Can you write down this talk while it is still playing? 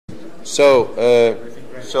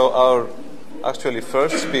So our actually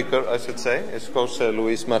first speaker, I should say, is José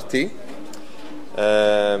Luis Martí.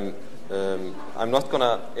 I'm not going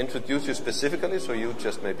to introduce you specifically, so you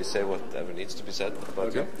just maybe say whatever needs to be said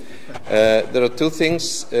about you. There are two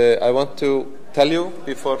things I want to tell you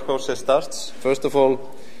before José starts. First of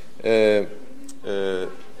all, there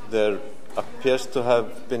appears to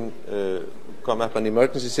have been come up an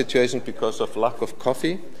emergency situation because of lack of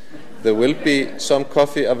coffee. There will be some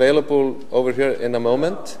coffee available over here in a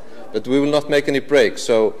moment, but we will not make any breaks.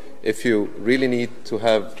 So if you really need to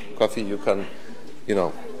have coffee, you can,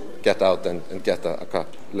 get out and get a cup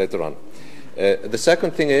later on. The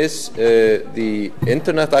second thing is the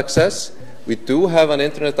internet access. We do have an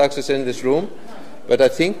internet access in this room, but I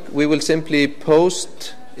think we will simply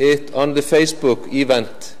post it on the Facebook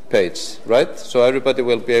event page, right? So everybody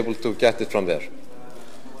will be able to get it from there.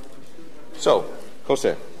 So,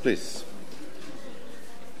 José, please.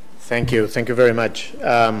 Thank you very much.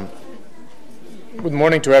 Good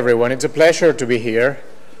morning to everyone. It's a pleasure to be here.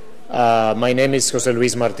 My name is José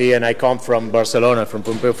Luis Martí, and I come from Barcelona, from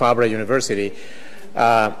Pompeu Fabra University.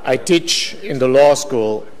 I teach in the law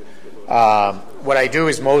school. What I do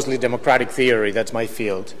is mostly democratic theory. That's my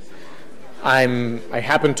field. I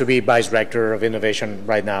happen to be vice rector of innovation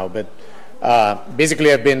right now, but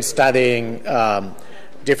basically I've been studying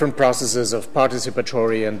different processes of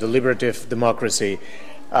participatory and deliberative democracy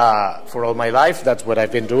for all my life. That's what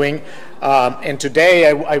I've been doing. And today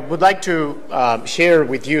I would like to share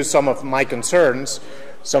with you some of my concerns,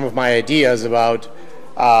 some of my ideas about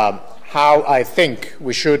how I think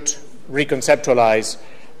we should reconceptualize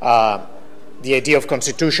the idea of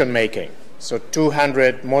constitution making. So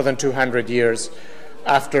more than 200 years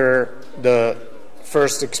after the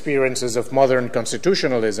first experiences of modern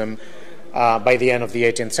constitutionalism, by the end of the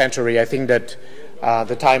 18th century, I think that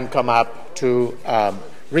the time come up to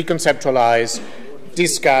reconceptualize,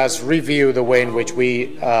 discuss, review the way in which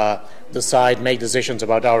we make decisions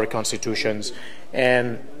about our constitutions,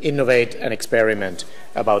 and innovate and experiment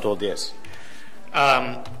about all this.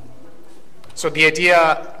 So the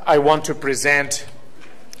idea I want to present,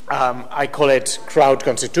 I call it crowd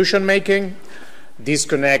constitution making. This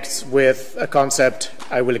connects with a concept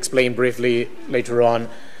I will explain briefly later on,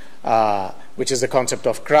 which is the concept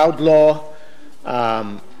of crowd law.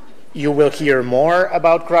 You will hear more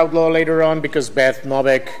about crowd law later on because Beth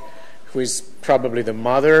Nobeck, who is probably the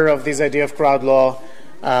mother of this idea of crowd law,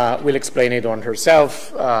 will explain it on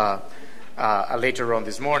herself later on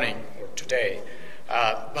this morning or today.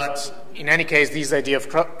 But in any case, this idea of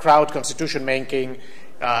crowd constitution making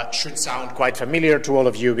should sound quite familiar to all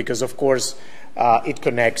of you because, of course, it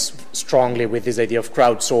connects strongly with this idea of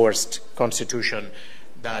crowdsourced constitution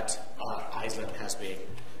that Iceland has been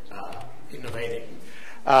innovating.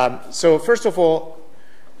 So first of all,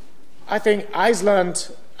 I think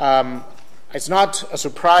Iceland, it's not a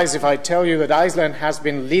surprise if I tell you that Iceland has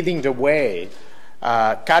been leading the way.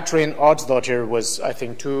 Katrin Oddsdottir was, I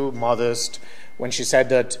think, too modest when she said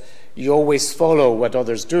that you always follow what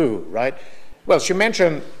others do, right? Well, she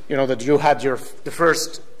mentioned, that you had the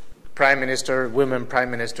first prime minister, women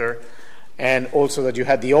prime minister, and also that you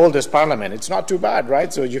had the oldest parliament. It's not too bad,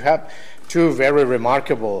 right? So you have two very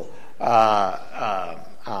remarkable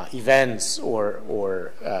events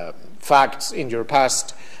or facts in your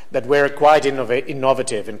past that were quite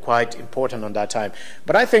innovative and quite important on that time.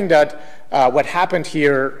 But I think that what happened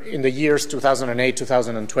here in the years 2008,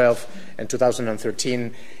 2012, and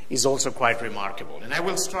 2013 is also quite remarkable. And I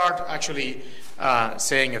will start actually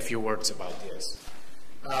saying a few words about this.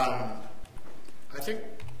 I think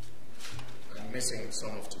I'm missing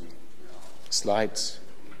some of the slides,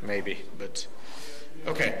 maybe, but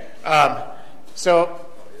okay. So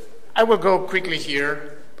I will go quickly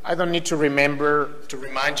here. I don't need to remind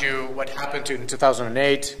you what happened in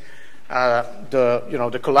 2008,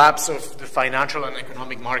 the collapse of the financial and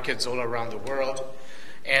economic markets all around the world,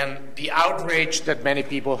 and the outrage that many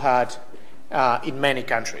people had in many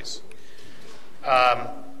countries.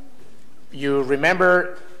 You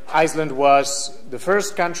remember Iceland was the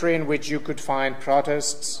first country in which you could find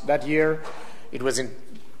protests that year. It was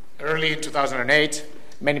early in 2008.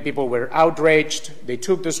 Many people were outraged. They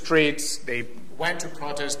took the streets. They went to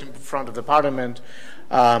protest in front of the parliament.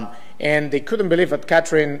 And they couldn't believe what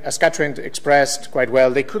as Katrin expressed quite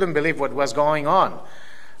well, they couldn't believe what was going on.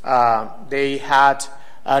 They had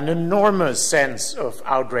an enormous sense of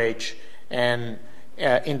outrage and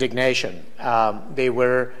indignation. They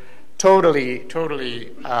were totally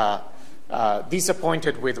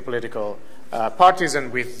disappointed with the political parties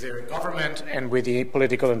and with the government and with the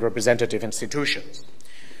political and representative institutions.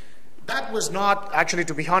 That was not, actually,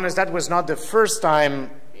 to be honest, that was not the first time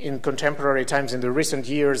in contemporary times, in the recent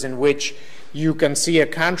years, in which you can see a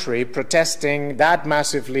country protesting that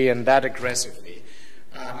massively and that aggressively.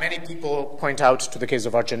 Many people point out to the case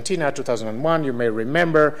of Argentina, 2001. You may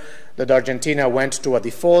remember that Argentina went to a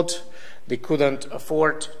default. They couldn't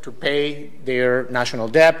afford to pay their national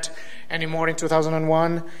debt anymore in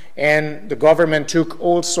 2001, and the government took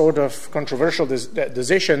all sort of controversial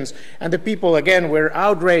decisions, and the people, again, were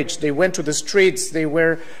outraged. They went to the streets. They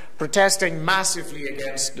were protesting massively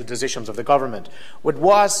against the decisions of the government. What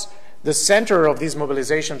was the center of these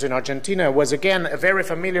mobilizations in Argentina was, again, a very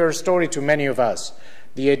familiar story to many of us.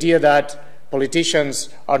 The idea that politicians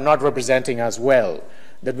are not representing us well,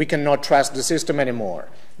 that we cannot trust the system anymore,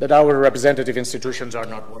 that our representative institutions are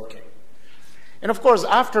not working. And of course,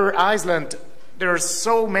 after Iceland, there are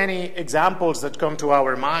so many examples that come to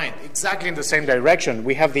our mind, exactly in the same direction.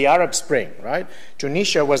 We have the Arab Spring, right?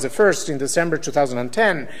 Tunisia was the first in December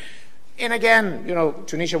 2010. And again, you know,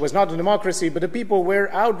 Tunisia was not a democracy, but the people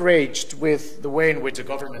were outraged with the way in which the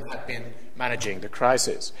government had been managing the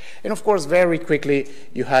crisis. And of course, very quickly,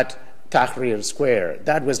 you had Tahrir Square.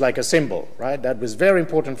 That was like a symbol, right? That was very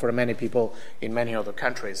important for many people in many other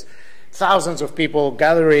countries. Thousands of people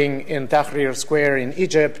gathering in Tahrir Square in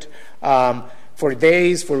Egypt for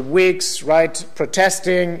days, for weeks, right?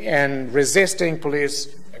 Protesting and resisting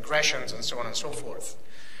police aggressions and so on and so forth.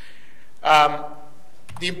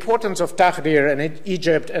 The importance of Tahrir and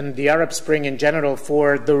Egypt and the Arab Spring in general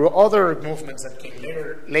for the other movements that came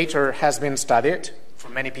later has been studied for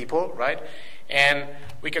many people, right? And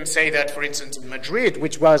we can say that, for instance, in Madrid,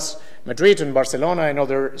 which was Madrid and Barcelona and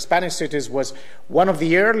other Spanish cities, was one of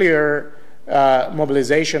the earlier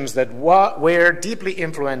mobilizations that were deeply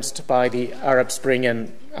influenced by the Arab Spring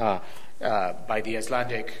and by the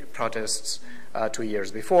Islamic protests 2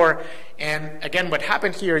 years before. And again, what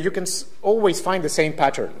happened here, you can always find the same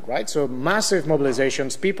pattern, right? So massive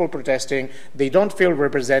mobilizations, people protesting, they don't feel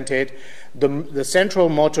represented. The central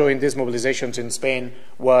motto in these mobilizations in Spain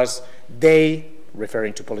was, they,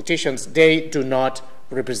 referring to politicians, they do not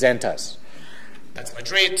represent us. That's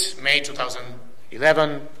Madrid, May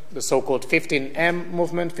 2011, the so-called 15M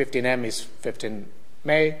movement. 15M is 15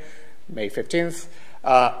 May 15th,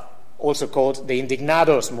 also called the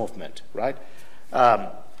Indignados movement, right?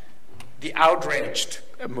 The outraged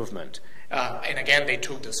movement. And again, they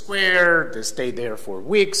took the square, they stayed there for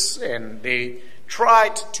weeks, and they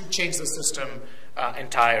tried to change the system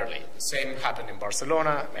entirely. The same happened in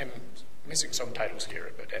Barcelona. I'm missing some titles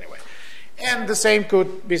here, but anyway. And the same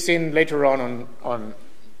could be seen later on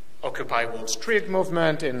Occupy Wall Street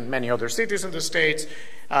movement in many other cities in the States,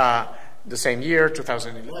 the same year,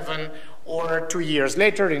 2011, or 2 years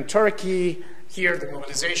later in Turkey. Here, the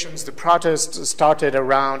mobilizations, the protests started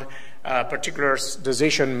around a particular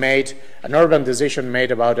decision made, an urban decision made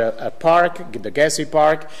about a park, the Gezi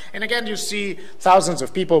Park. And again, you see thousands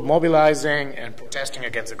of people mobilizing and protesting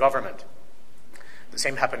against the government. The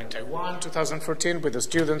same happened in Taiwan, 2014, with the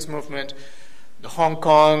students' movement. The Hong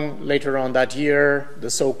Kong, later on that year, the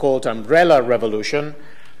so-called umbrella revolution.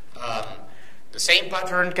 The same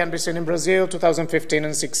pattern can be seen in Brazil, 2015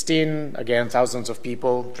 and 16. Again, thousands of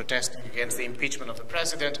people protesting against the impeachment of the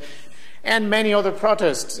president. And many other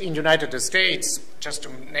protests in the United States, just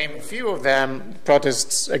to name a few of them,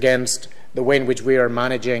 protests against the way in which we are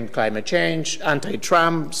managing climate change,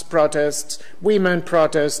 anti-Trump's protests, women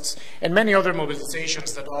protests, and many other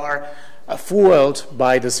mobilizations that are fueled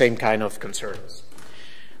by the same kind of concerns.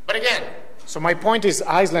 But again, so my point is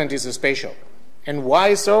Iceland is spatial. And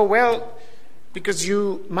why so? Well, because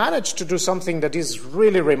you managed to do something that is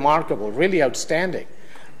really remarkable, really outstanding.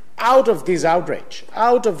 Out of this outrage,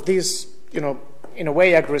 out of this, you know, in a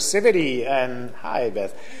way, aggressivity and, hi,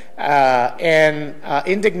 Beth, and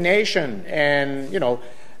indignation and, you know,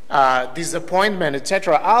 disappointment,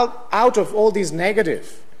 etc., out of all these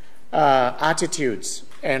negative attitudes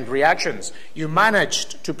and reactions, you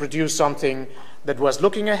managed to produce something that was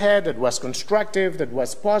looking ahead, that was constructive, that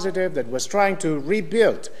was positive, that was trying to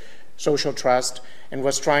rebuild social trust and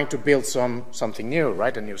was trying to build something new,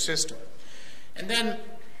 right, a new system. And then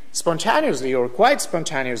spontaneously, or quite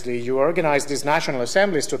spontaneously, you organized these national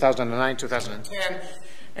assemblies, 2009, 2010,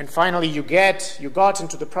 and finally you got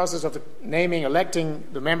into the process of electing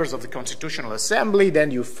the members of the Constitutional Assembly, then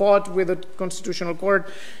you fought with the Constitutional Court,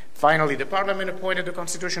 finally the Parliament appointed the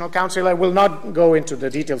Constitutional Council. I will not go into the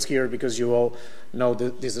details here because you all know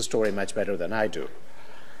this story much better than I do.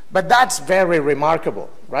 But that's very remarkable,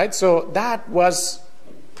 right? So that was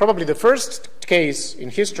probably the first case in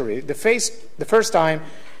history, the first time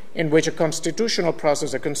in which a constitutional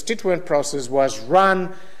process, a constituent process was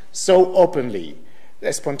run so openly,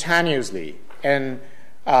 spontaneously, and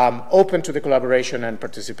open to the collaboration and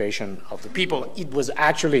participation of the people. It was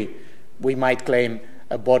actually, we might claim,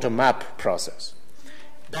 a bottom-up process.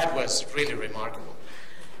 That was really remarkable.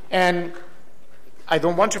 And I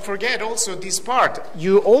don't want to forget also this part.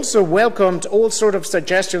 You also welcomed all sort of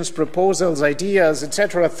suggestions, proposals, ideas,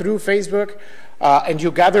 etc. through Facebook, and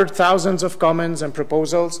you gathered thousands of comments and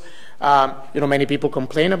proposals. Many people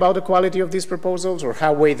complain about the quality of these proposals or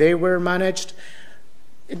how they were managed.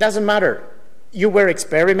 It doesn't matter. You were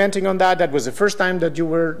experimenting on that. That was the first time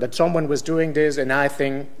that someone was doing this, and I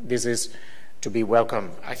think this is to be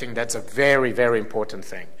welcomed. I think that's a very, very important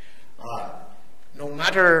thing. No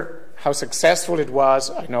matter how successful it was,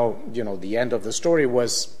 I know, the end of the story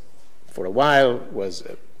was, for a while, was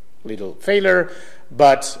a little failure,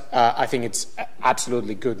 but I think it's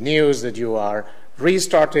absolutely good news that you are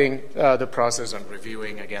restarting the process and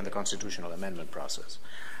reviewing again the constitutional amendment process.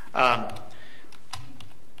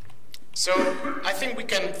 So I think we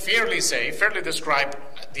can fairly describe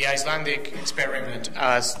the Icelandic experiment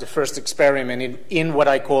as the first experiment in what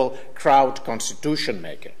I call crowd constitution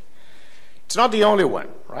making. It's not the only one,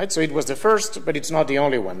 right? So it was the first, but it's not the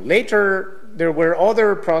only one. Later, there were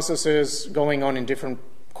other processes going on in different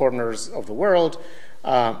corners of the world.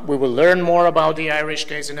 We will learn more about the Irish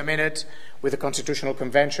case in a minute with the Constitutional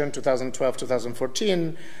Convention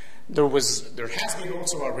 2012-2014. There has been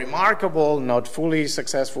also a remarkable, not fully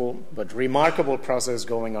successful, but remarkable process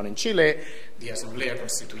going on in Chile, the Asamblea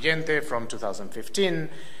Constituyente from 2015.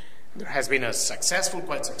 There has been a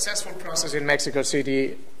quite successful process in Mexico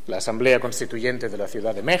City, la Asamblea Constituyente de la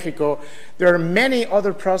Ciudad de México. There are many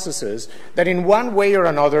other processes that in one way or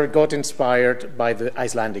another got inspired by the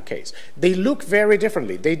Icelandic case. They look very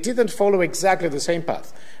differently. They didn't follow exactly the same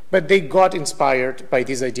path, but they got inspired by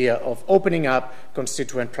this idea of opening up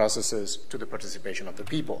constituent processes to the participation of the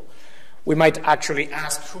people. We might actually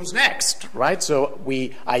ask who's next, right? So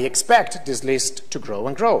I expect this list to grow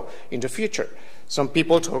and grow in the future. Some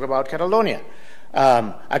people talk about Catalonia.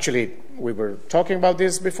 Actually, we were talking about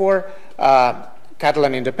this before.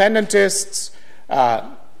 Catalan independentists,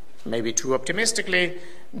 maybe too optimistically,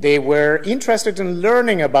 they were interested in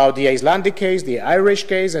learning about the Icelandic case, the Irish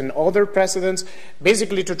case, and other precedents,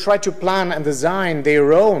 basically to try to plan and design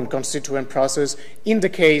their own constituent process in the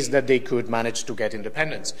case that they could manage to get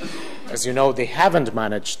independence. As you know, they haven't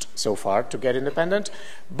managed so far to get independent,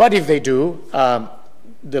 but if they do,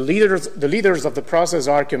 the leaders of the process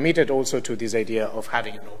are committed also to this idea of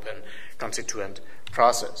having an open constituent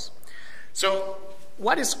process. So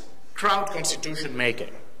what is crowd constitution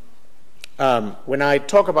making? When I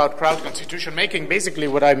talk about crowd constitution making, basically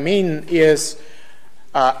what I mean is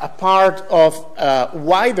a part of a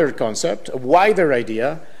wider concept, a wider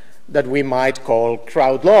idea that we might call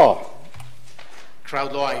crowd law.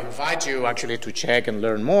 Crowd law, I invite you actually to check and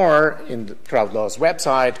learn more in the crowd law's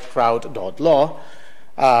website, crowd.law.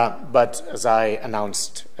 But as I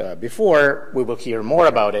announced before, we will hear more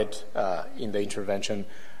about it in the intervention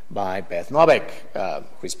by Beth Nobeck,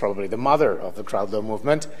 who is probably the mother of the crowd law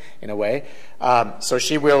movement, in a way. So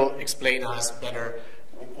she will explain us better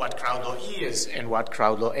what crowd law is and what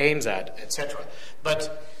crowd law aims at, etc.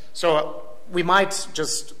 But so we might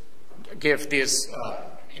just give this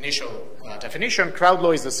initial definition. Crowd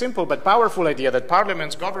law is the simple but powerful idea that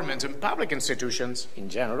parliaments, governments, and public institutions in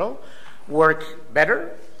general work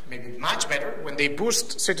better, maybe much better, when they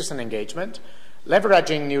boost citizen engagement,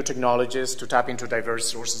 leveraging new technologies to tap into diverse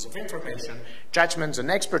sources of information, judgments, and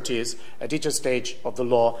expertise at each stage of the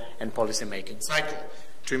law and policy-making cycle,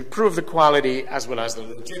 to improve the quality as well as the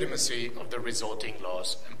legitimacy of the resulting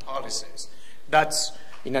laws and policies. That's,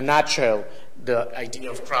 in a nutshell, the idea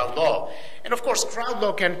of crowd law. And of course, crowd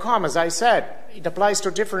law can come, as I said, it applies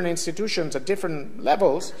to different institutions at different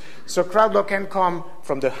levels. So crowd law can come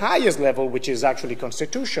from the highest level, which is actually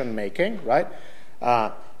constitution making, right?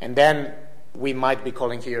 And then we might be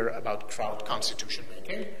calling here about crowd constitution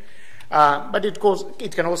making. But it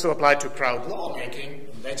can also apply to crowd law making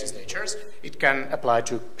in legislatures. It can apply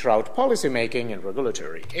to crowd policy making in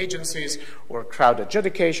regulatory agencies, or crowd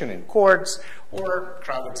adjudication in courts, or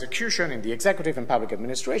crowd execution in the executive and public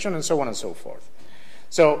administration, and so on and so forth.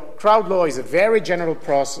 So crowd law is a very general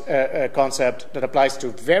concept that applies to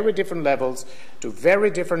very different levels, to very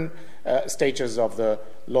different stages of the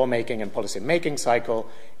lawmaking and policy making cycle.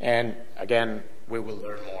 And again, we will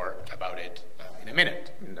learn more about it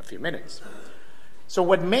in a few minutes. So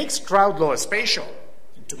what makes crowd law special,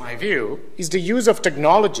 to my view, is the use of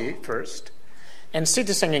technology first, and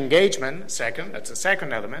citizen engagement second. That's the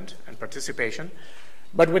second element, and participation.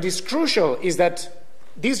 But what is crucial is that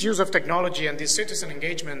this use of technology and this citizen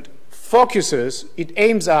engagement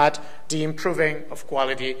aims at the improving of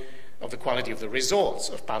quality of the quality of the results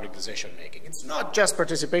of public decision making. It's not just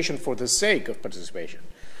participation for the sake of participation.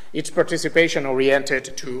 It's participation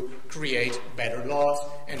oriented to create better laws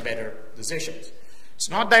and better decisions. It's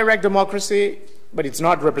not direct democracy, but it's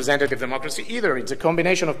not representative democracy either. It's a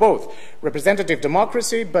combination of both. Representative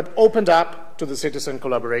democracy, but opened up to the citizen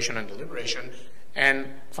collaboration and deliberation, and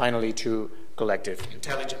finally to collective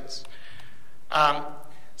intelligence.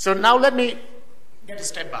 So now let me get a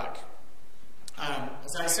step back.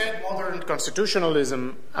 As I said, modern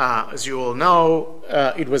constitutionalism, as you all know,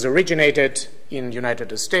 it was originated in the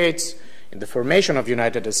United States, in the formation of the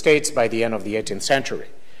United States by the end of the 18th century.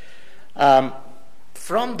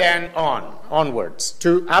 From then onwards,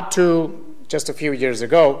 up to just a few years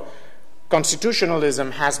ago,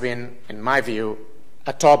 constitutionalism has been, in my view,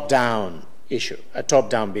 a top-down issue, a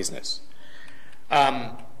top-down business.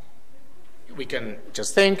 We can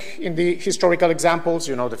just think in the historical examples,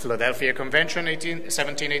 you know, the Philadelphia Convention,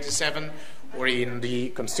 1787, or in the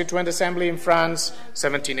Constituent Assembly in France,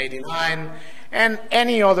 1789, and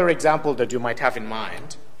any other example that you might have in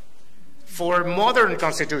mind. For modern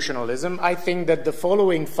constitutionalism, I think that the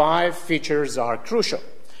following 5 features are crucial.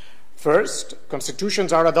 First,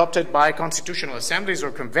 constitutions are adopted by constitutional assemblies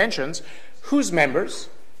or conventions whose members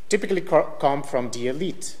typically come from the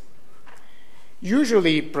elite.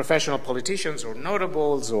 Usually professional politicians or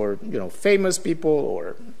notables or, you know, famous people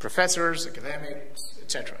or professors, academics,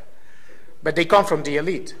 etc. But they come from the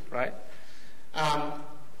elite, right?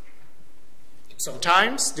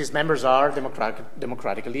 Sometimes these members are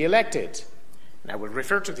democratically elected, and I will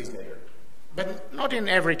refer to these later, but not in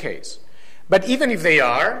every case. But even if they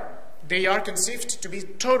are conceived to be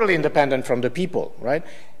totally independent from the people, right?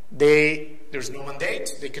 There's no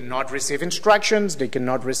mandate, they cannot receive instructions, they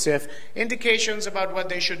cannot receive indications about what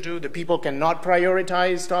they should do, the people cannot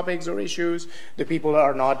prioritize topics or issues, the people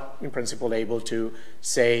are not, in principle, able to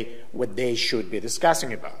say what they should be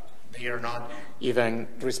discussing about. They are not even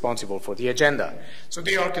responsible for the agenda. So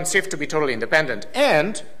they are conceived to be totally independent.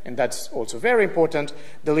 And that's also very important,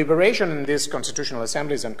 deliberation in these constitutional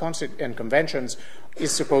assemblies and conventions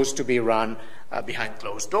is supposed to be run behind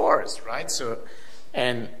closed doors, right? So,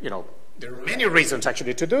 and, you know, there are many reasons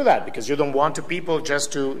actually to do that, because you don't want people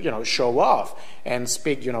just to, you know, show off and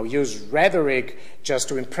speak, you know, use rhetoric just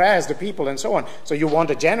to impress the people and so on. So you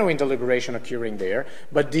want a genuine deliberation occurring there,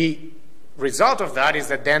 but the result of that is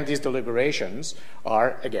that then these deliberations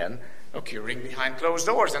are, again, occurring behind closed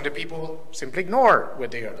doors, and the people simply ignore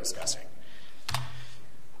what they are discussing.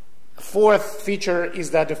 Fourth feature is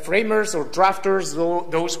that the framers or drafters,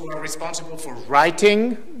 those who are responsible for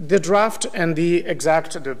writing the draft and the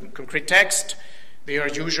concrete text, they are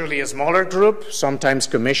usually a smaller group, sometimes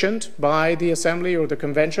commissioned by the assembly or the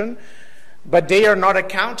convention, but they are not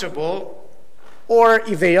accountable, or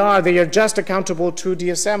if they are just accountable to the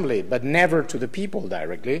assembly, but never to the people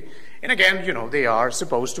directly. And again, you know, they are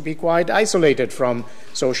supposed to be quite isolated from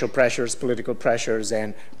social pressures, political pressures,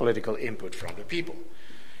 and political input from the people.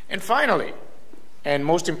 And finally, and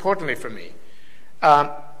most importantly for me,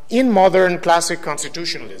 in modern classic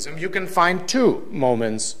constitutionalism, you can find 2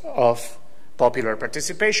 moments of popular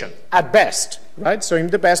participation, at best, right? So in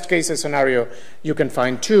the best case scenario, you can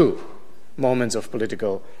find 2 moments of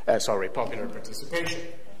popular participation.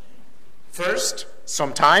 First,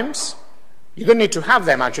 sometimes, you don't need to have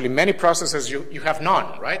them, actually. Many processes you have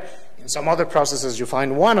none, right? In some other processes you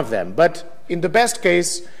find 1 of them, but in the best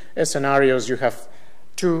case scenarios you have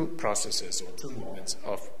 2 processes or 2 moments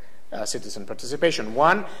of citizen participation.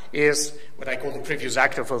 One is what I call the previous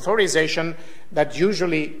act of authorization, that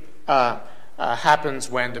usually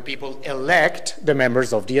happens when the people elect the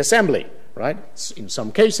members of the assembly, right? In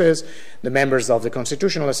some cases, the members of the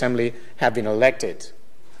Constitutional Assembly have been elected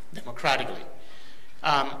democratically.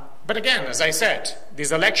 But again, as I said,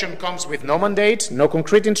 this election comes with no mandate, no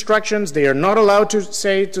concrete instructions. They are not allowed to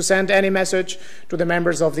send any message to the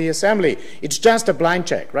members of the assembly. It's just a blind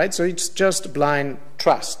check, right? So it's just blind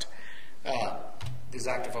trust, this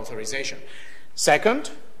act of authorization.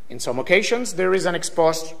 Second, in some occasions, there is an ex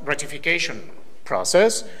post ratification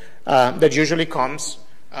process that usually comes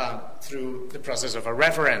through the process of a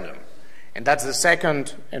referendum. And that's the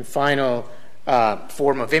second and final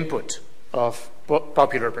form of input of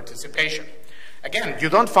popular participation. Again, you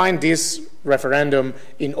don't find this referendum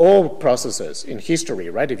in all processes in history,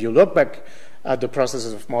 right? If you look back at the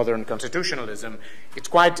processes of modern constitutionalism, it's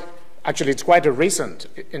quite a recent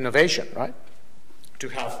innovation, right? To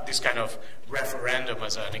have this kind of referendum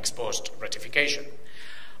as an ex post ratification.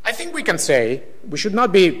 I think we can say, we should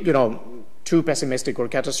not be, you know, too pessimistic or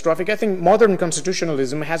catastrophic. I think modern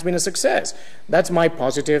constitutionalism has been a success. That's my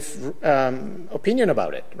positive opinion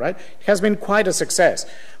about it, right? It has been quite a success.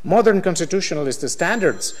 Modern constitutionalist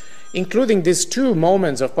standards, including these two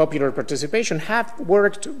moments of popular participation, have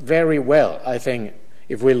worked very well, I think,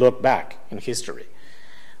 if we look back in history.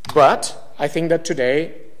 But I think that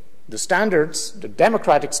today, the standards, the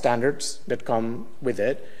democratic standards that come with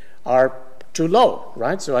it, are too low,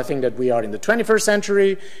 right? So I think that we are in the 21st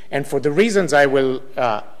century, and for the reasons I will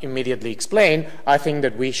immediately explain, I think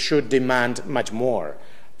that we should demand much more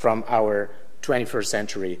from our 21st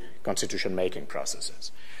century constitution-making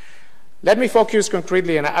processes. Let me focus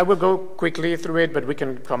concretely, and I will go quickly through it, but we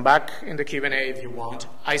can come back in the Q&A if you want.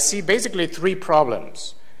 I see basically three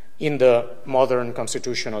problems in the modern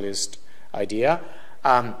constitutionalist idea.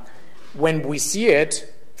 When we see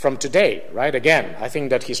it from today, right? Again, I think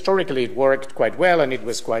that historically it worked quite well and it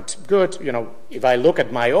was quite good. You know, if I look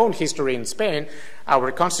at my own history in Spain,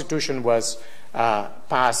 our constitution was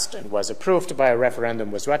passed and was approved by a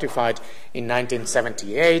referendum, was ratified in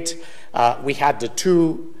 1978. We had the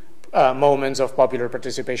two moments of popular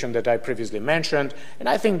participation that I previously mentioned, and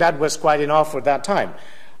I think that was quite enough for that time.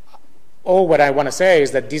 All what I want to say is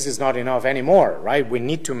that this is not enough anymore, right? We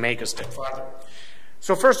need to make a step further.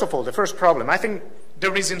 So first of all, the first problem, I think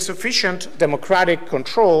there is insufficient democratic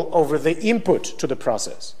control over the input to the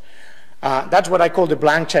process. That's what I call the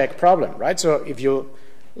blank check problem, right? So if you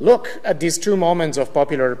look at these two moments of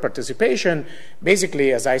popular participation,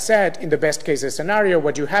 basically, as I said, in the best case scenario,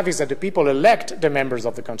 what you have is that the people elect the members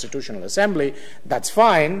of the Constitutional Assembly. That's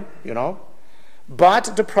fine, you know.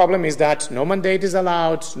 But the problem is that no mandate is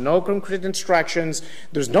allowed, no concrete instructions,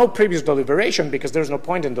 there's no previous deliberation because there's no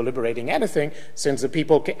point in deliberating anything since the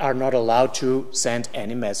people are not allowed to send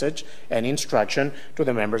any message, any instruction to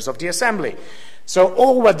the members of the assembly. So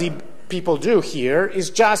all what the people do here is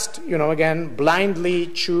just, you know, again, blindly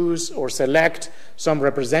choose or select some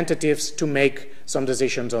representatives to make some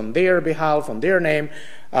decisions on their behalf, on their name,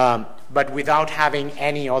 but without having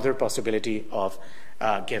any other possibility of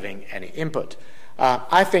giving any input.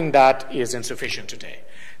 I think that is insufficient today.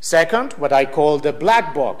 Second, what I call the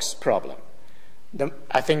black box problem.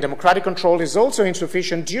 I think democratic control is also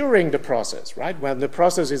insufficient during the process, right, when the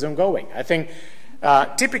process is ongoing. I think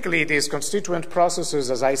typically these constituent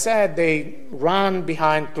processes, as I said, they run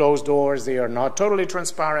behind closed doors. They are not totally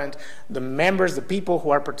transparent. The members, the people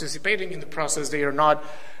who are participating in the process, they are not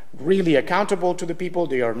really accountable to the people.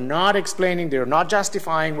 They are not explaining. They are not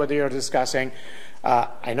justifying what they are discussing.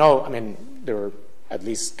 I know, I mean, there are at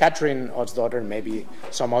least Catherine Oddsdottir and maybe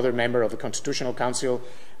some other member of the Constitutional Council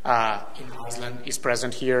in Iceland is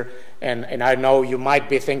present here. And I know you might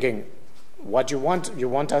be thinking, what you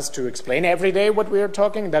want us to explain every day what we are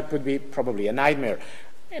talking? That would be probably a nightmare.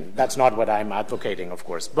 And that's not what I'm advocating, of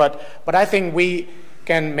course. But I think we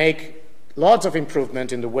can make lots of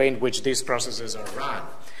improvement in the way in which these processes are run.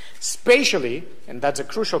 Spatially, and that's a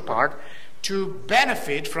crucial part, to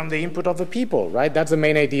benefit from the input of the people, right? That's the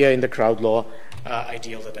main idea in the crowd law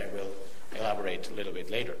ideal that I will elaborate a little bit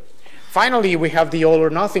later. Finally, we have the all or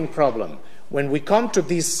nothing problem. When we come to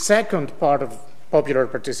this second part of popular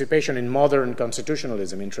participation in modern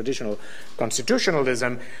constitutionalism, in traditional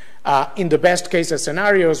constitutionalism, in the best case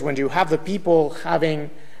scenarios, when you have the people having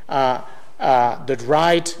the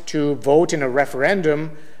right to vote in a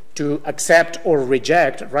referendum to accept or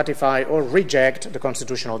reject, ratify or reject the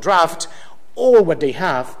constitutional draft, all what they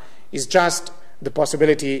have is just the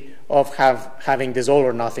possibility of having this all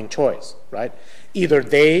or nothing choice, right? Either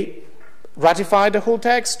they ratify the whole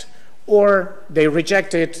text or they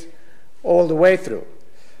reject it all the way through.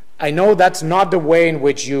 I know that's not the way in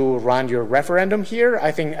which you run your referendum here.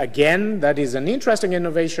 I think, again, that is an interesting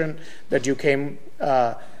innovation that you came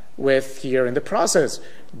with here in the process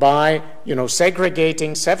by, you know,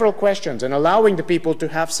 segregating several questions and allowing the people to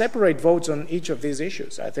have separate votes on each of these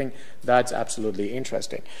issues. I think that's absolutely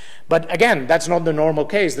interesting. But again, that's not the normal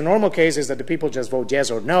case. The normal case is that the people just vote yes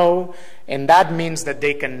or no, and that means that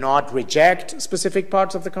they cannot reject specific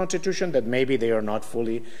parts of the Constitution that maybe they are not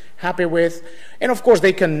fully happy with. And of course,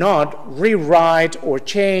 they cannot rewrite or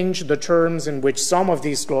change the terms in which some of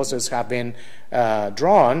these clauses have been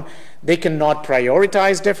drawn. They cannot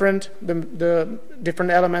prioritize the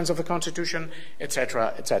different elements of the Constitution,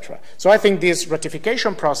 etc., etc. So I think these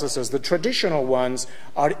ratification processes, the traditional ones,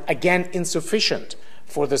 are again insufficient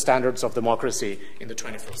for the standards of democracy in the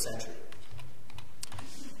 21st century.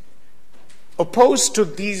 Opposed to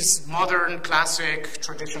this modern, classic,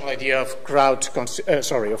 traditional idea of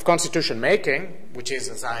constitution making, which is,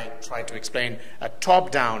 as I tried to explain, a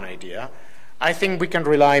top-down idea, I think we can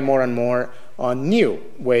rely more and more on new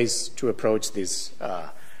ways to approach this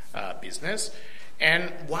business.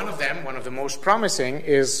 And one of them, one of the most promising,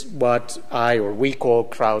 is what we call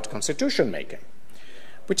crowd constitution making,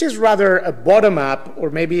 which is rather a bottom-up or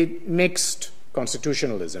maybe mixed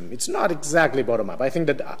constitutionalism. It's not exactly bottom-up. I think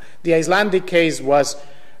that the Icelandic case was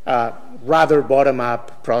a rather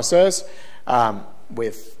bottom-up process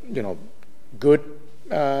with, good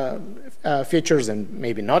features and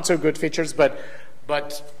maybe not so good features, but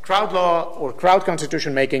crowd law or crowd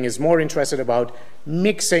constitution making is more interested about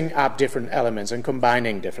mixing up different elements and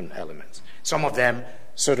combining different elements. Some of them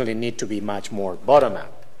certainly need to be much more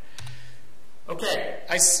bottom-up. Okay,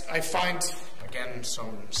 I find, again,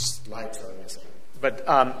 some slides are missing, but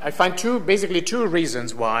I find basically two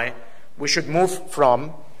reasons why we should move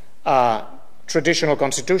from traditional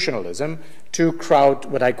constitutionalism to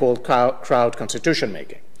what I call crowd constitution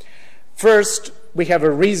making. First, we have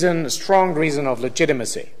a strong reason of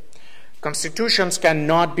legitimacy. Constitutions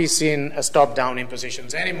cannot be seen as top-down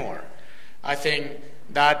impositions anymore. I think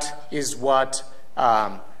that is what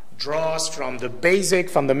draws from the basic,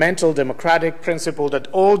 fundamental democratic principle that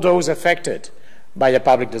all those affected by a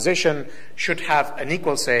public decision should have an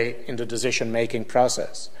equal say in the decision-making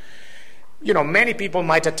process. Many people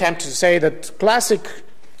might attempt to say that classic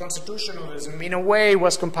constitutionalism, in a way,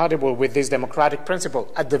 was compatible with this democratic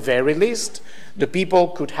principle. At the very least, the people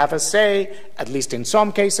could have a say, at least in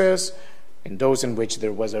some cases, in those in which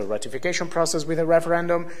there was a ratification process with a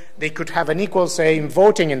referendum, they could have an equal say in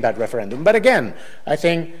voting in that referendum. But again, I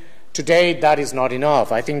think today that is not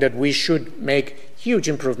enough. I think that we should make huge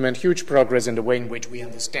improvement, huge progress in the way in which we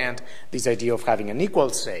understand this idea of having an equal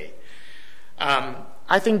say.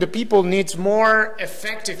 I think the people need more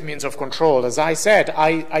effective means of control. As I said,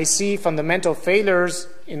 I see fundamental failures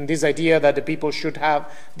in this idea that the people should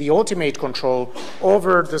have the ultimate control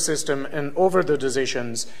over the system and over the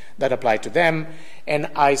decisions that apply to them.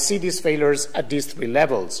 And I see these failures at these three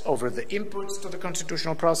levels: over the inputs to the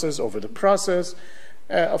constitutional process, over the process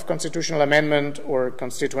of constitutional amendment or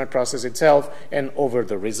constituent process itself, and over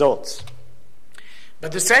the results.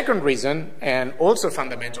 But the second reason, and also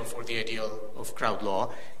fundamental for the ideal of crowd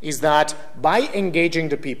law, is that by engaging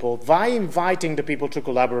the people, by inviting the people to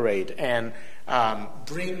collaborate and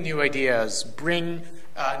bring new ideas, bring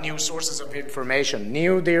new sources of information,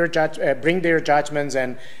 bring their judgments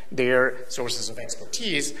and their sources of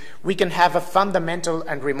expertise, we can have a fundamental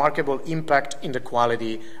and remarkable impact in the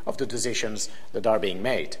quality of the decisions that are being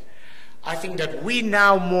made. I think that we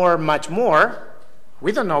now much more,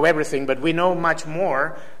 we don't know everything, but we know much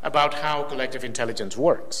more about how collective intelligence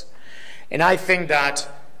works. And I think that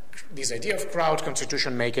this idea of crowd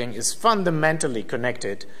constitution making is fundamentally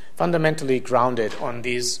connected, fundamentally grounded on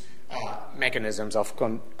these mechanisms of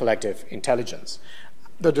collective intelligence.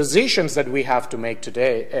 The decisions that we have to make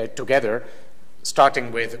today together,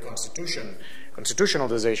 starting with the constitutional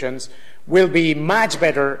decisions, will be much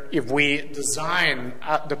better if we design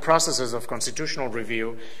the processes of constitutional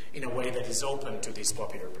review in a way that is open to this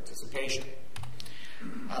popular participation.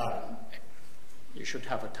 You should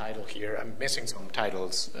have a title here. I'm missing some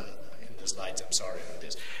titles in the slides. I'm sorry about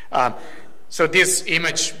this. So this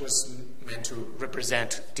image was meant to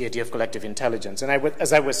represent the idea of collective intelligence. And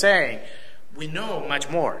as I was saying, we know much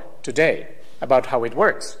more today about how it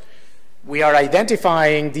works. We are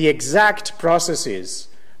identifying the exact processes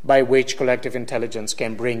by which collective intelligence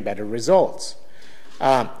can bring better results.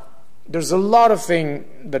 There's a lot of things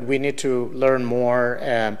that we need to learn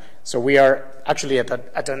more. So we are actually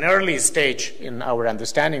at an early stage in our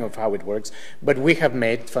understanding of how it works, but we have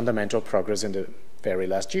made fundamental progress in the very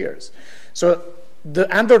last years. So the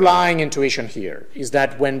underlying intuition here is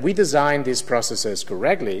that when we design these processes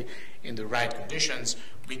correctly, in the right conditions,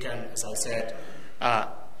 we can, as I said,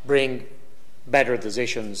 bring better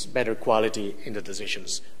decisions, better quality in the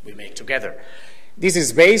decisions we make together. This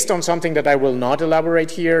is based on something that I will not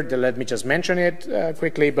elaborate here. Let me just mention it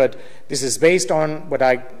quickly, but this is based on what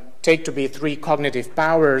I take to be three cognitive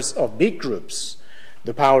powers of big groups.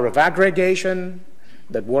 The power of aggregation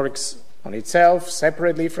that works on itself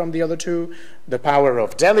separately from the other two, the power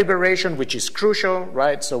of deliberation, which is crucial,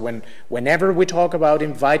 right? So whenever we talk about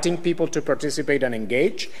inviting people to participate and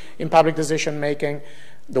engage in public decision making,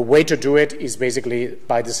 the way to do it is basically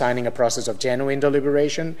by designing a process of genuine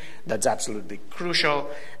deliberation. That's absolutely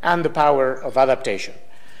crucial. And the power of adaptation.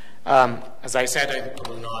 As I said, I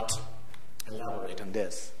will not elaborate on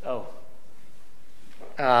this.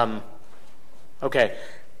 Okay.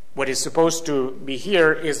 What is supposed to be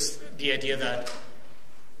here is the idea that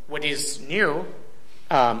what is new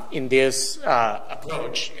in this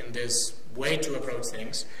approach, in this way to approach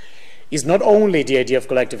things, is not only the idea of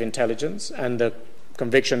collective intelligence and the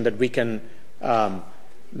conviction that we can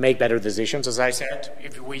make better decisions, as I said,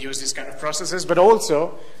 if we use these kind of processes, but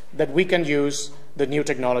also that we can use the new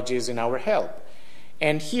technologies in our help.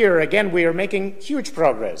 And here, again, we are making huge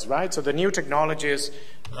progress, right? So the new technologies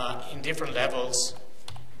in different levels.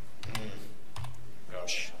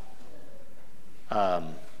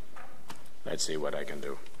 Let's see what I can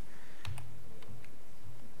do.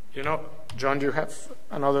 You know, John, do you have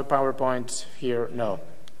another PowerPoint here? No,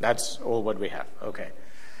 that's all what we have. Okay.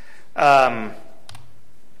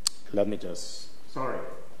 Let me just, sorry.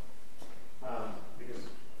 Because,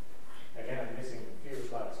 again, I'm missing a few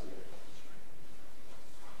slides here.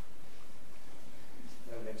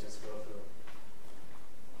 Let me just go through.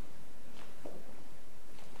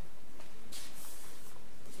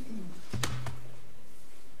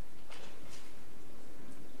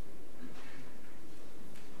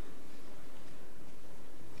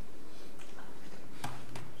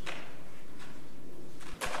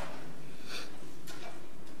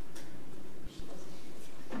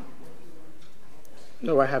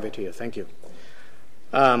 No, I have it here. Thank you.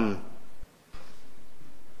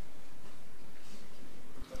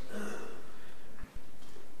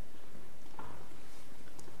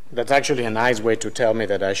 That's actually a nice way to tell me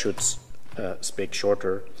that I should speak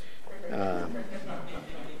shorter.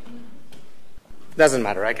 Doesn't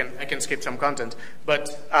matter. I can skip some content. But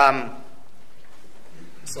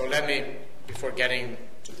so let me, before getting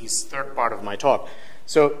to this third part of my talk.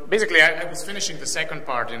 So basically, I was finishing the second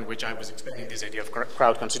part in which I was explaining this idea of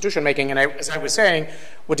crowd constitution making. And as I was saying,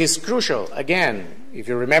 what is crucial, again, if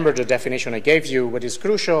you remember the definition I gave you, what is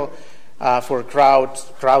crucial for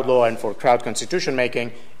crowd law and for crowd constitution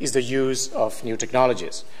making is the use of new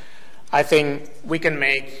technologies. I think we can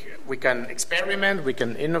experiment, we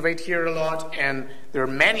can innovate here a lot, and there are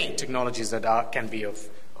many technologies that can be of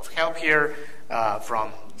help here,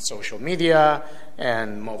 from social media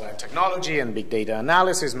and mobile technology and big data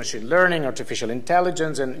analysis, machine learning, artificial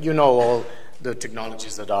intelligence, and you know all the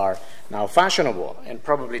technologies that are now fashionable, and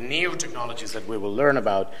probably new technologies that we will learn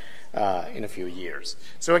about in a few years.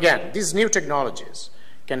 So again, these new technologies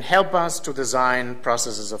can help us to design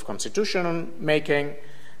processes of constitution making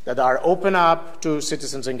that are open up to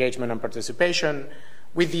citizens' engagement and participation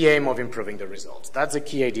with the aim of improving the results. That's a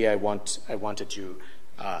key idea I wanted you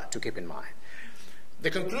to keep in mind. The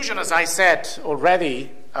conclusion, as I said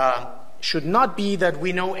already, should not be that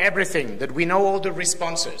we know everything, that we know all the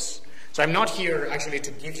responses. So I'm not here actually to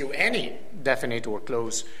give you any definite or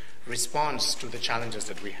close response to the challenges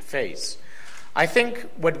that we face. I think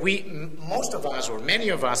what most of us or many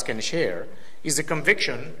of us can share is the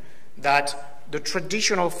conviction that the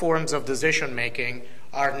traditional forms of decision making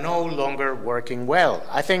are no longer working well.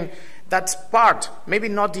 I think that's part, maybe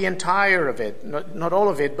not the entire of it, not all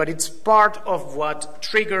of it, but it's part of what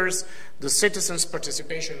triggers the citizens'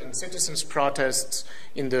 participation and citizens' protests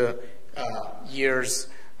in the years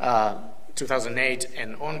 2008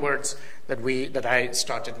 and onwards that I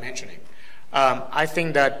started mentioning. I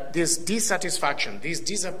think that this dissatisfaction, this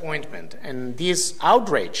disappointment, and this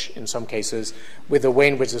outrage, in some cases, with the way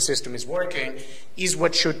in which the system is working, is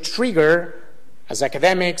what should trigger, as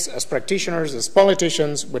academics, as practitioners, as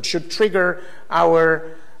politicians, what should trigger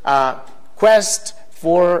our quest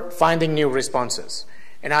for finding new responses.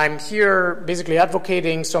 And I'm here basically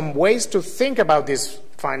advocating some ways to think about this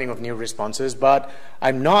finding of new responses, but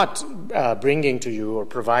I'm not bringing to you or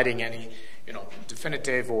providing any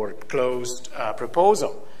definitive or closed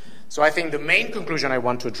proposal. So I think the main conclusion I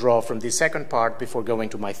want to draw from the second part before going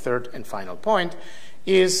to my third and final point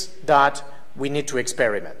is that we need to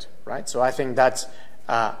experiment, right? So I think that's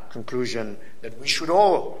a conclusion that we should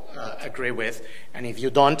all agree with, and if you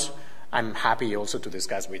don't, I'm happy also to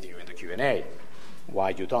discuss with you in the Q&A why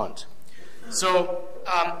you don't. So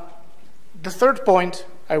the third point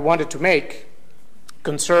I wanted to make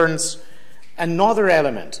concerns another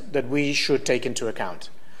element that we should take into account.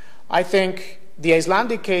 I think the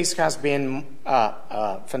Icelandic case has been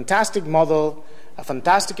a fantastic model, a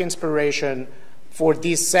fantastic inspiration for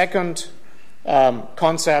this second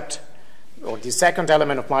concept, or the second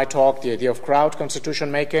element of my talk, the idea of crowd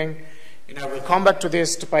constitution making. And I will come back to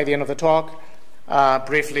this by the end of the talk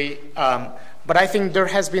briefly. But I think there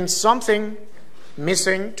has been something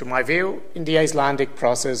missing, to my view, in the Icelandic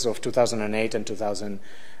process of 2008 and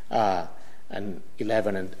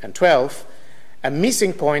 2011 and 12. A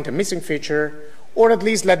missing point, a missing feature, or at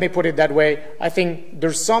least let me put it that way, I think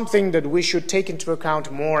there's something that we should take into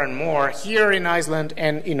account more and more here in Iceland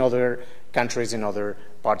and in other countries in other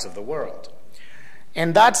parts of the world.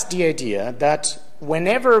 And that's the idea that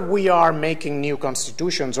whenever we are making new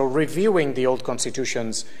constitutions or reviewing the old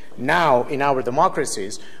constitutions now in our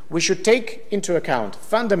democracies, we should take into account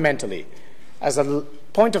fundamentally, as a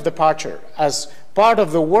point of departure, as part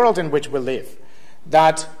of the world in which we live,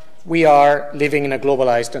 that we are living in a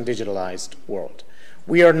globalized and digitalized world.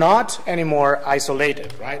 We are not anymore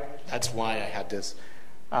isolated, right? That's why I had this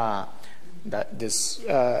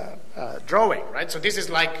drawing, right? So this is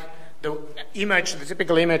like the image, the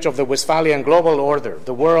typical image of the Westphalian global order.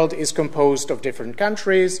 The world is composed of different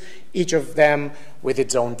countries, each of them with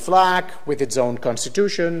its own flag, with its own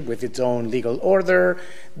constitution, with its own legal order.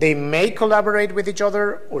 They may collaborate with each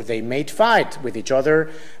other, or they may fight with each other,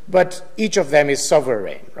 but each of them is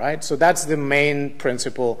sovereign, right? So that's the main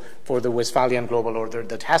principle for the Westphalian global order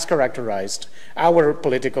that has characterized our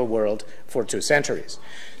political world for 2 centuries.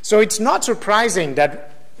 So it's not surprising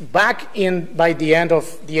that by the end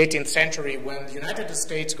of the 18th century, when the United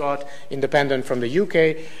States got independent from the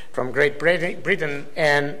UK, from Great Britain,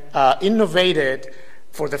 and innovated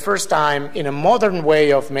for the first time in a modern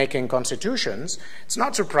way of making constitutions, it's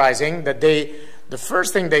not surprising that the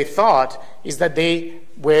first thing they thought is that they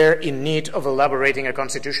were in need of elaborating a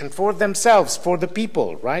constitution for themselves, for the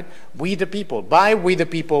people, right? We the people. By we the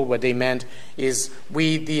people, what they meant is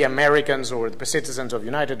we the Americans or the citizens of the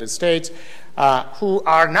United States who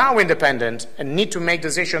are now independent and need to make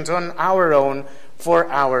decisions on our own,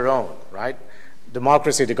 for our own, right?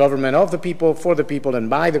 Democracy, the government of the people, for the people, and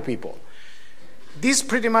by the people. This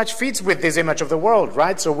pretty much fits with this image of the world,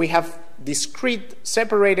 right? So we have discrete,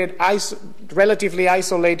 separated, relatively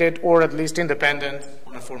isolated, or at least independent,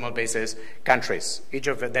 on a formal basis, countries, each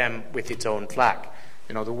of them with its own flag.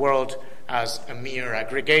 You know, the world as a mere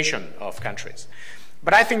aggregation of countries.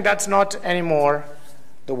 But I think that's not anymore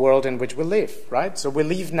the world in which we live, right? So we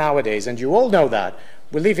live nowadays, and you all know that,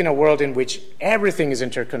 we live in a world in which everything is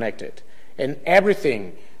interconnected, and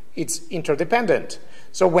everything is interdependent.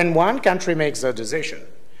 So when one country makes a decision,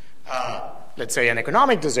 let's say an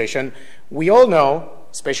economic decision, we all know,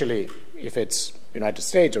 especially if it's United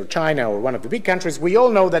States or China or one of the big countries, we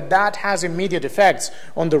all know that that has immediate effects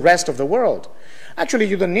on the rest of the world. Actually,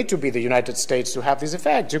 you don't need to be the United States to have this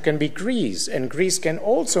effect. You can be Greece, and Greece can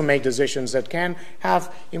also make decisions that can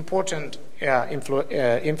have important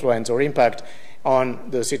influence or impact on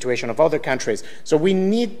the situation of other countries. So we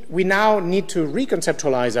now need to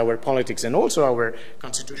reconceptualize our politics and also our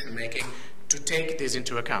constitution making to take this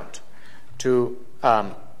into account, to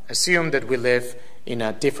assume that we live in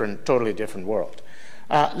a totally different world.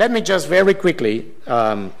 Let me just very quickly,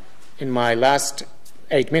 in my last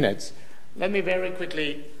 8 minutes, let me very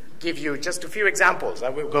quickly give you just a few examples. I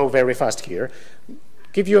will go very fast here.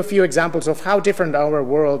 Give you a few examples of how different our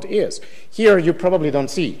world is. Here you probably don't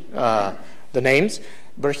see the names,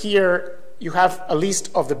 but here you have a list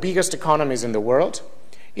of the biggest economies in the world.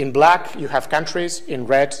 In black, you have countries. In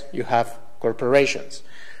red, you have corporations.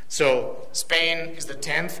 So Spain is the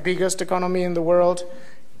 10th biggest economy in the world,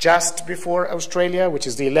 just before Australia, which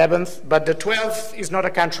is the 11th, but the 12th is not a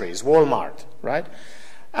country, it's Walmart, right?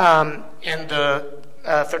 And the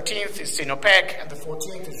 13th is Sinopec, and the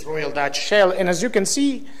 14th is Royal Dutch Shell. And as you can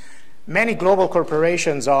see, many global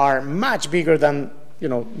corporations are much bigger than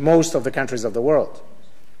most of the countries of the world.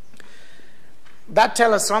 That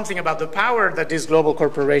tells us something about the power that these global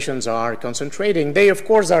corporations are concentrating. They, of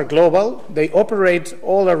course, are global. They operate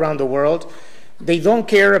all around the world. They don't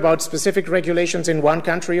care about specific regulations in one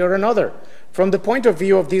country or another. From the point of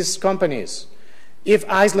view of these companies, if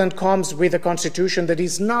Iceland comes with a constitution that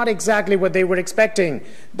is not exactly what they were expecting,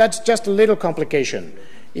 that's just a little complication.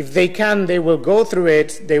 If they can, they will go through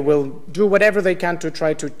it, they will do whatever they can to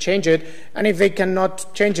try to change it, and if they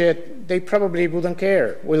cannot change it, they probably will not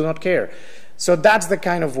care. So that's the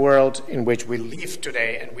kind of world in which we live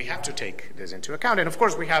today, and we have to take this into account. And of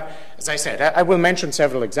course we have, as I said, I will mention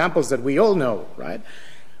several examples that we all know, right?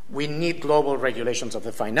 We need global regulations of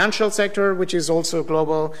the financial sector, which is also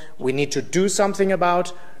global. We need to do something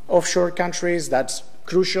about offshore countries. That's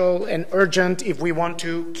crucial and urgent if we want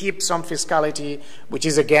to keep some fiscality, which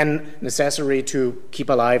is again necessary to keep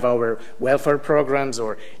alive our welfare programs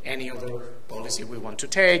or any other policy we want to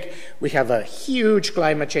take. We have a huge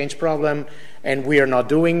climate change problem, and we are not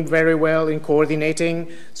doing very well in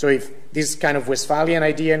coordinating. So if this kind of Westphalian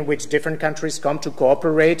idea in which different countries come to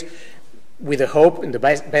cooperate with the hope, in the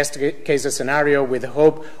best case scenario, with the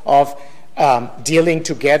hope of dealing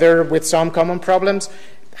together with some common problems,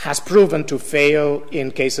 has proven to fail in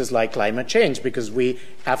cases like climate change, because we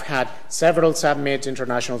have had several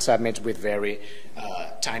international summits with very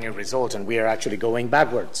tiny results, and we are actually going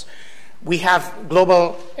backwards. We have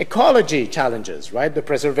global ecology challenges, right? The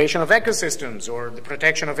preservation of ecosystems or the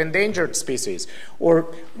protection of endangered species.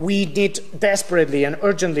 Or we need desperately and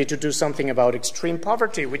urgently to do something about extreme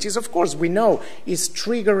poverty, which is, of course, we know, is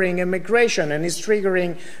triggering immigration and is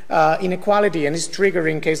triggering inequality and is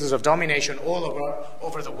triggering cases of domination all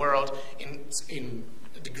over the world in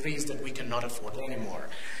degrees that we cannot afford anymore.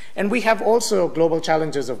 And we have also global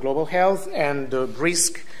challenges of global health and the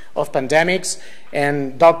risk of pandemics,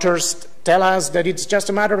 and doctors tell us that it's just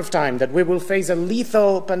a matter of time, that we will face a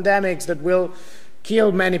lethal pandemics that will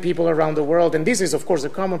kill many people around the world. And this is, of course, a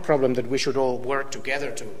common problem that we should all work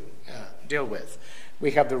together to deal with.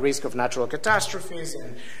 We have the risk of natural catastrophes,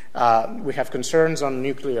 and we have concerns on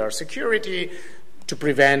nuclear security to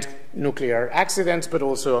prevent nuclear accidents, but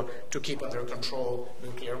also to keep under control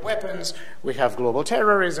nuclear weapons. We have global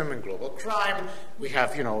terrorism and global crime. We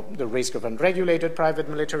have, the risk of unregulated private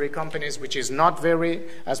military companies, which is not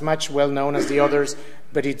as much well known as the others,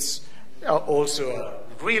 but it's also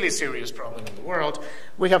a really serious problem in the world.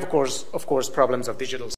 We have, of course, problems of digital